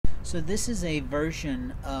So this is a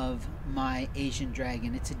version of my Asian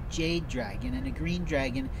dragon. It's a jade dragon, and a green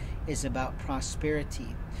dragon is about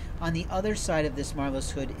prosperity. On the other side of this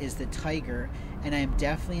marvelous hood is the tiger, and I am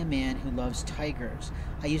definitely a man who loves tigers.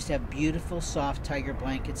 I used to have beautiful soft tiger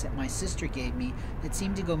blankets that my sister gave me that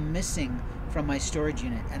seemed to go missing from my storage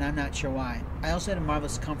unit, and I'm not sure why. I also had a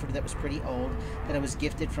marvelous comforter that was pretty old that I was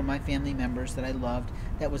gifted from my family members that I loved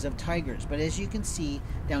that was of tigers. But as you can see,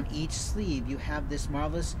 down each sleeve you have this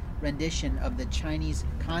marvelous rendition of the Chinese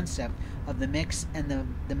concept of the mix and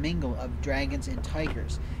the mingle of dragons and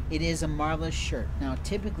tigers. It is a marvelous shirt. Now,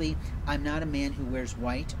 typically, I'm not a man who wears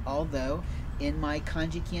white, although in my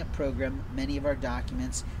kanji camp program, many of our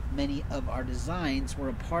documents, many of our designs were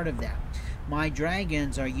a part of that. My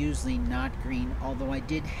dragons are usually not green, although I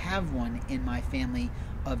did have one in my family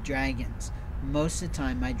of dragons. Most of the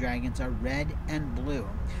time, my dragons are red and blue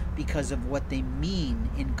because of what they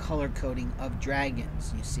mean in color coding of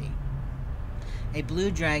dragons, you see. A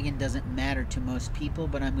blue dragon doesn't matter to most people,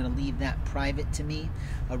 but I'm going to leave that private to me.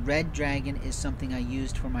 A red dragon is something I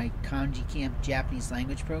used for my kanji camp Japanese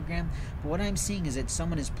language program. But what I'm seeing is that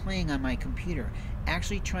someone is playing on my computer,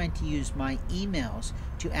 actually trying to use my emails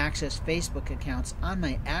to access Facebook accounts on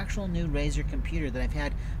my actual new Razer computer that I've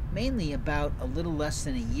had mainly about a little less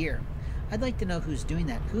than a year. I'd like to know who's doing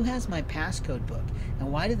that. Who has my passcode book?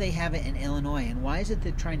 And why do they have it in Illinois? And why is it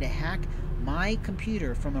they're trying to hack my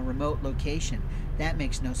computer from a remote location? That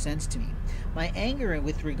makes no sense to me. My anger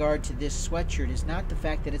with regard to this sweatshirt is not the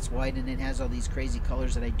fact that it's white and it has all these crazy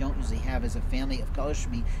colors that I don't usually have as a family of colors for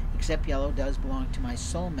me, except yellow does belong to my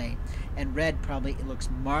soulmate, and red probably it looks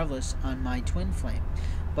marvelous on my twin flame.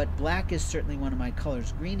 But black is certainly one of my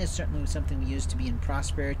colors. Green is certainly something we use to be in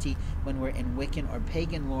prosperity when we're in Wiccan or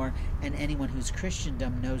pagan lore, and anyone who's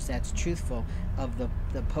Christendom knows that's truthful of the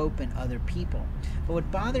Pope and other people. But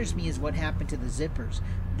what bothers me is what happened to the zippers.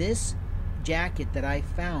 This jacket that I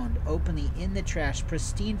found openly in the trash,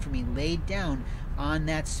 pristine for me, laid down on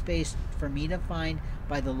that space for me to find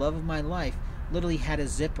by the love of my life, literally had a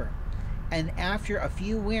zipper. And after a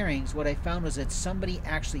few wearings, what I found was that somebody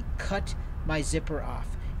actually cut my zipper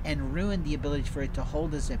off and ruined the ability for it to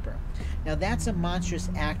hold a zipper. Now that's a monstrous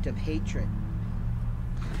act of hatred.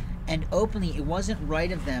 And openly, it wasn't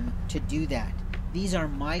right of them to do that. These are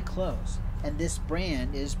my clothes. And this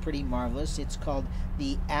brand is pretty marvelous. It's called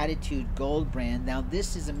the Attitude Gold brand. Now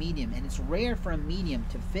this is a medium, and it's rare for a medium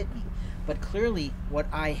to fit me. But clearly what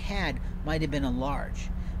I had might have been a large,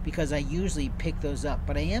 because I usually pick those up.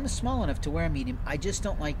 But I am small enough to wear a medium. I just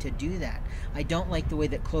don't like to do that. I don't like the way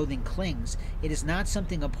that clothing clings. It is not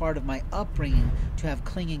something a part of my upbringing to have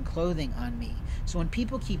clinging clothing on me. So when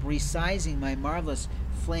people keep resizing my marvelous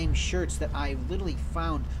flame shirts that I literally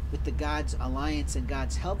found with the God's alliance and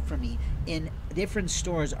God's help for me in different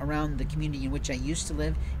stores around the community in which I used to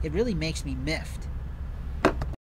live, it really makes me miffed.